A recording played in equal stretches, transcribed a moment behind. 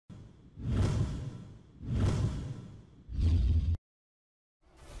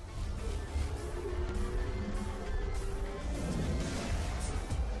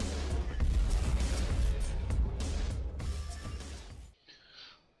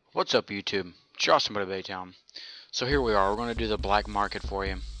What's up, YouTube? Justin by Baytown. So here we are. We're going to do the black market for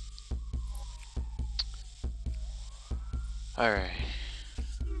you. Alright.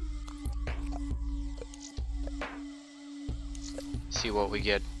 See what we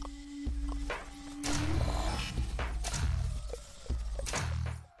get.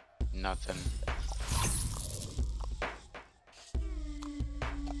 Nothing.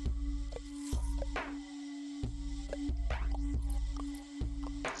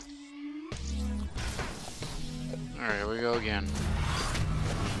 Alright, here we go again.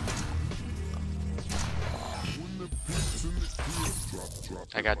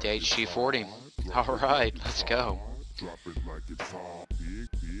 I got the HG40. Alright, let's go. Drop it like it's hard.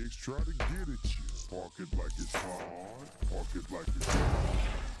 Pigs try to get at you. Park it like it's hard. Park it like it's hard.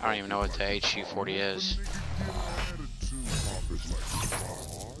 I don't even know what the HG40 is.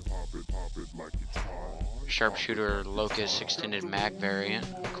 Sharpshooter Locust extended mag variant.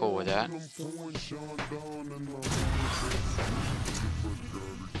 Cool with that.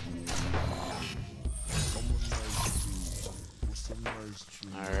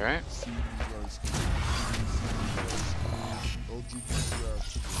 Alright.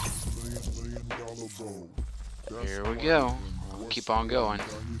 Here we go. We'll keep on going.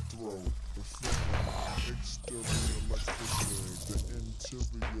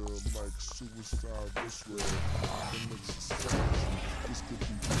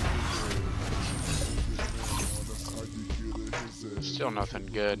 Still nothing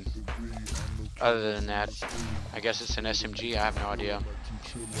good. Other than that, I guess it's an SMG. I have no idea.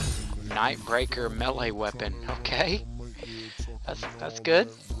 Nightbreaker melee weapon. Okay, that's good.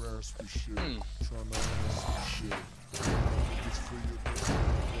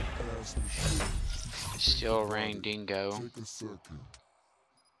 Steel Rain Dingo.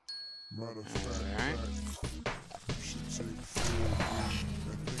 Alright.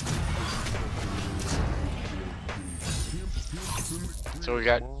 So we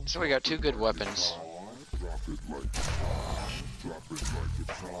got two good weapons.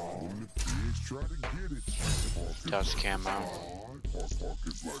 Dust camo.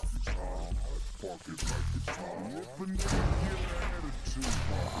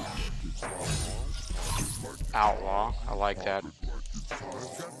 Outlaw, I like that.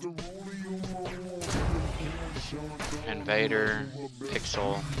 Invader,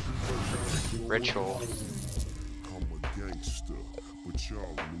 Pixel, Ritual.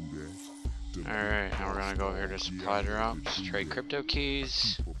 Alright, now we're gonna go here to supply drops, trade crypto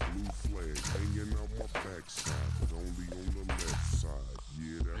keys.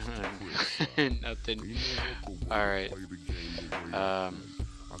 Nothing. Alright.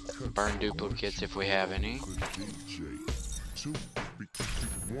 Burn duplicates if we have any.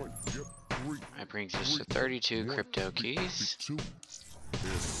 That brings us to 32 crypto keys.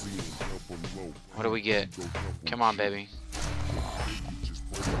 What do we get? Come on, baby.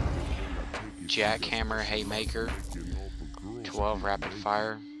 Jackhammer Haymaker. 12 rapid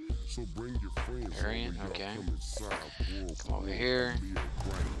fire. Variant, okay. Come over here.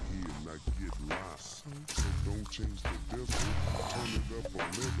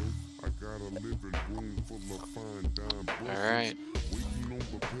 Alright.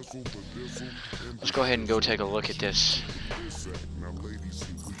 Let's go ahead and go take a look at this.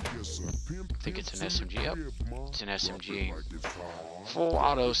 I think it's an SMG. Yep, it's an SMG. Full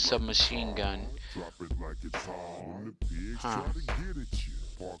auto submachine gun. Huh.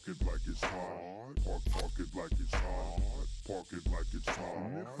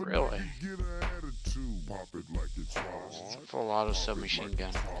 Really? It's a full auto submachine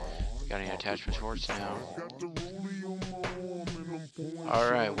gun. Got any attachments for it now?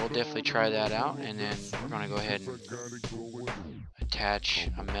 Alright, we'll definitely try that out, and then we're gonna go ahead and attach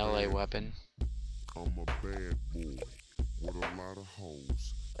a melee weapon.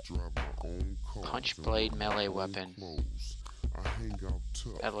 Punch blade melee weapon.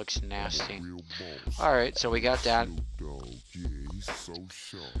 That looks nasty. Alright, so we got that.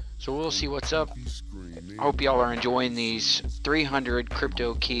 So we'll see what's up. I hope y'all are enjoying these 300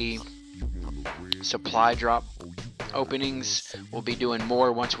 crypto key supply drop openings. We'll be doing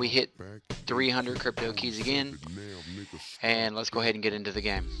more once we hit 300 crypto keys again. And let's go ahead and get into the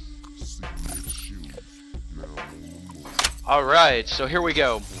game. Alright, so here we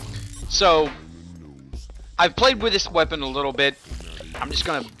go. So I've played with this weapon a little bit. I'm just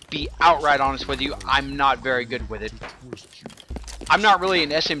gonna be outright honest with you. I'm not very good with it. I'm not really an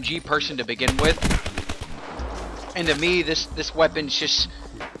SMG person to begin with. And to me, this weapon's just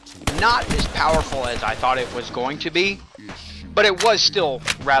not as powerful as I thought it was going to be. But it was still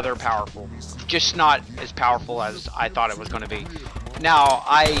rather powerful. Just not as powerful as I thought it was going to be. Now,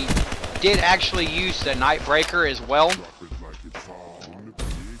 I did actually use the nightbreaker as well,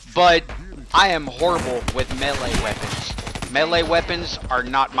 but I am horrible with melee weapons. Melee weapons are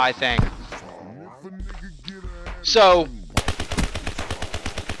not my thing. So,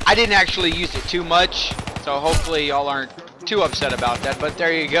 I didn't actually use it too much, so hopefully y'all aren't too upset about that, but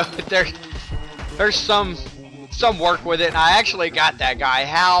there you go. There's some work with it, and I actually got that guy.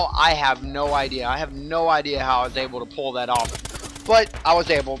 How? I have no idea. I have no idea how I was able to pull that off, but I was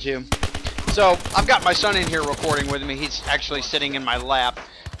able to. So, I've got my son in here recording with me. He's actually sitting in my lap,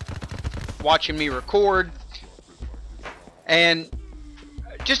 watching me record. And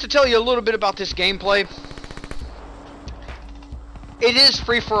just to tell you a little bit about this gameplay, it is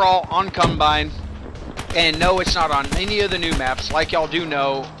free-for-all on Combine, and no, it's not on any of the new maps. Like y'all do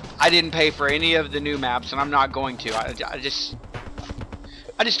know, I didn't pay for any of the new maps, and I'm not going to. I just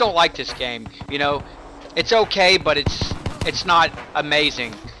don't like this game. You know, it's okay, but it's not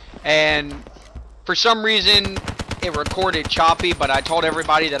amazing. And for some reason, it recorded choppy, but I told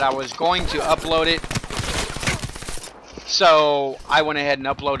everybody that I was going to upload it, so I went ahead and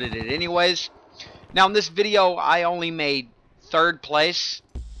uploaded it anyways. Now in this video, I only made 3rd place,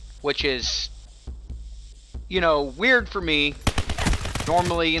 which is, you know, weird for me.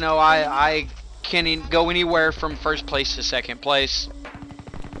 Normally, you know, I can go anywhere from 1st place to 2nd place,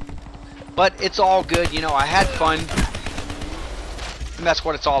 but it's all good. You know, I had fun, and that's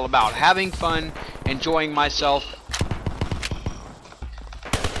what it's all about: having fun, enjoying myself,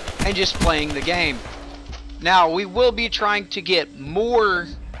 and just playing the game. Now, we will be trying to get more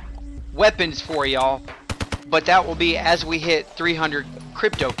weapons for y'all, but that will be as we hit 300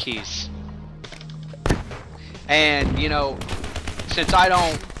 crypto keys. And, you know, since I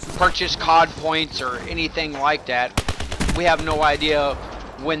don't purchase COD points or anything like that, we have no idea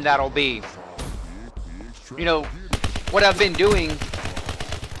when that'll be. You know, what I've been doing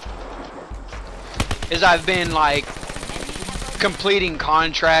is I've been, like, completing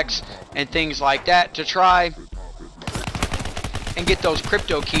contracts and things like that to try and get those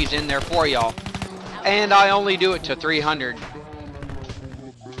crypto keys in there for y'all. And I only do it to 300.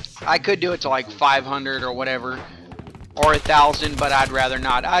 I could do it to like 500 or whatever, or 1,000, but I'd rather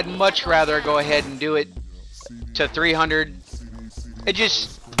not. I'd much rather go ahead and do it to 300. It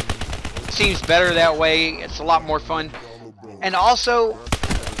just seems better that way. It's a lot more fun. And also,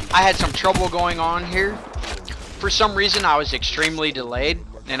 I had some trouble going on here. For some reason, I was extremely delayed,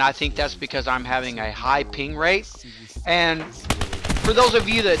 and I think that's because I'm having a high ping rate. And for those of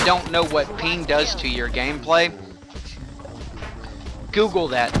you that don't know what ping does to your gameplay, Google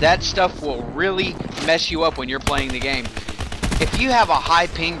that. That stuff will really mess you up when you're playing the game. If you have a high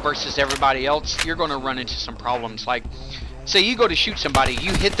ping versus everybody else, you're going to run into some problems. Like, say you go to shoot somebody,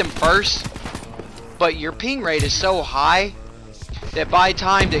 you hit them first, but your ping rate is so high that by the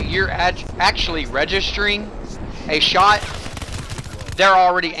time that you're actually registering a shot, they're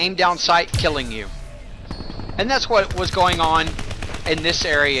already aimed down sight killing you. And that's what was going on in this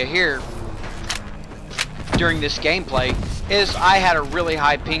area here during this gameplay, is I had a really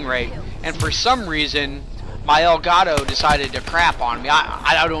high ping rate, and for some reason my ELGATO decided to crap on me.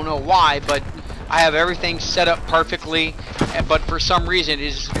 I don't know why, but I have everything set up perfectly, but for some reason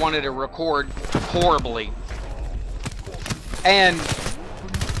it just wanted to record horribly. And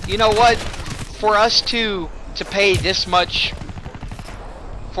you know what, for us to pay this much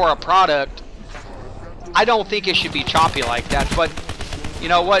for a product, I don't think it should be choppy like that, but you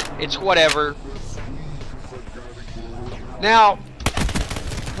know what, it's whatever. Now,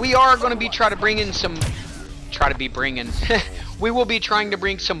 we are going to be we will be trying to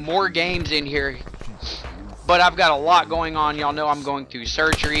bring some more games in here, but I've got a lot going on. Y'all know I'm going through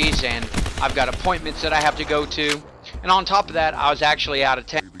surgeries, and I've got appointments that I have to go to, and on top of that, I was actually out of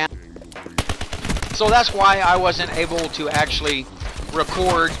town, so that's why I wasn't able to actually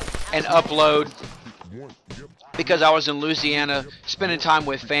record and upload, because I was in Louisiana spending time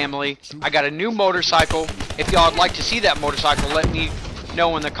with family. I got a new motorcycle. If y'all would like to see that motorcycle, let me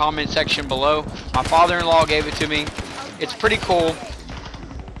know in the comment section below. My father-in-law gave it to me. It's pretty cool.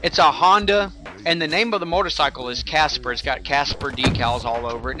 It's a Honda, and the name of the motorcycle is Casper. It's got Casper decals all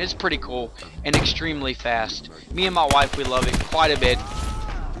over it, and it's pretty cool and extremely fast. Me and my wife, we love it quite a bit,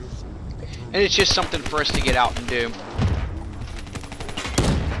 and it's just something for us to get out and do.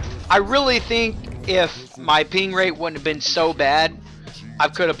 I really think if my ping rate wouldn't have been so bad, I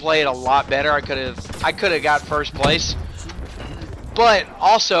could have played a lot better. I could have got 1st place. But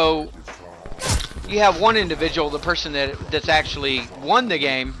also, you have one individual, the person that's actually won the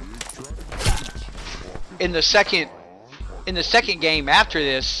game, in the second game after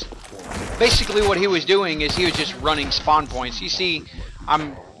this, basically what he was doing is he was just running spawn points. You see,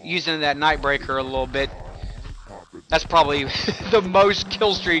 I'm using that nightbreaker a little bit. That's probably the most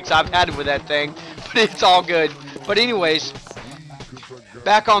kill streaks I've had with that thing, but it's all good. But anyways,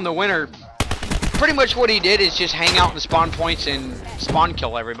 back on the winner, pretty much what he did is just hang out in the spawn points and spawn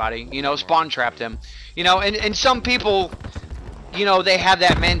kill everybody, you know, spawn trap them. You know, and some people, you know, they have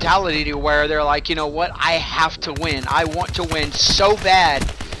that mentality to where they're like, you know what, I have to win. I want to win so bad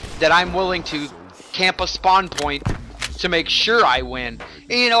that I'm willing to camp a spawn point to make sure I win.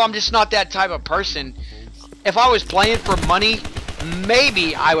 And, you know, I'm just not that type of person. If I was playing for money,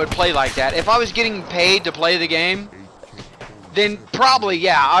 maybe I would play like that. If I was getting paid to play the game, then probably,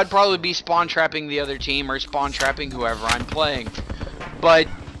 yeah, I'd probably be spawn trapping the other team or spawn trapping whoever I'm playing. But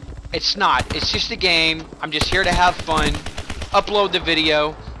it's not. It's just a game. I'm just here to have fun, upload the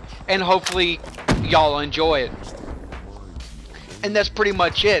video, and hopefully y'all enjoy it. And that's pretty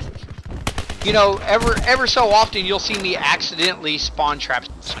much it. You know, ever so often you'll see me accidentally spawn trap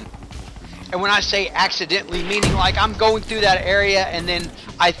someone. And when I say accidentally, meaning like I'm going through that area and then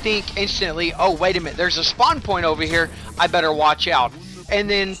I think instantly, oh wait a minute, there's a spawn point over here, I better watch out. And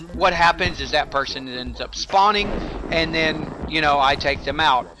then what happens is that person ends up spawning, and then, you know, I take them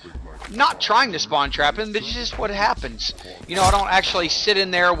out. Not trying to spawn trap them, but it's just what happens. You know, I don't actually sit in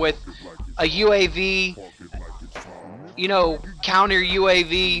there with a UAV, you know, counter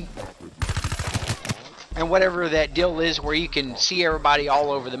UAV, and whatever that deal is where you can see everybody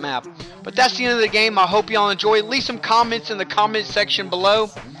all over the map. But that's the end of the game. I hope y'all enjoy. Leave some comments in the comment section below.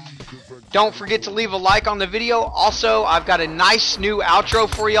 Don't forget to leave a like on the video. Also, I've got a nice new outro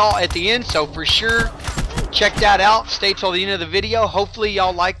for y'all at the end, so for sure check that out. Stay till the end of the video. Hopefully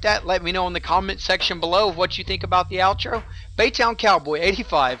y'all like that. Let me know in the comment section below of what you think about the outro. Baytown Cowboy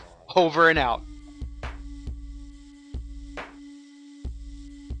 85 over and out.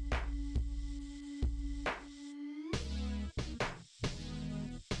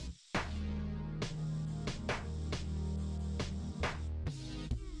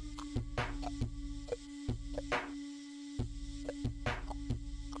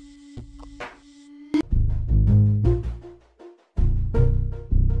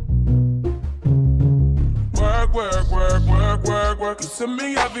 Work. You see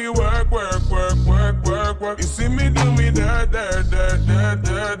me have you work. You see me do me dirt.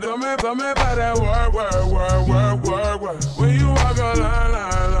 Do me by that work. When you walk a line.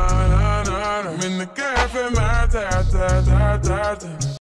 I'm in the cafe, my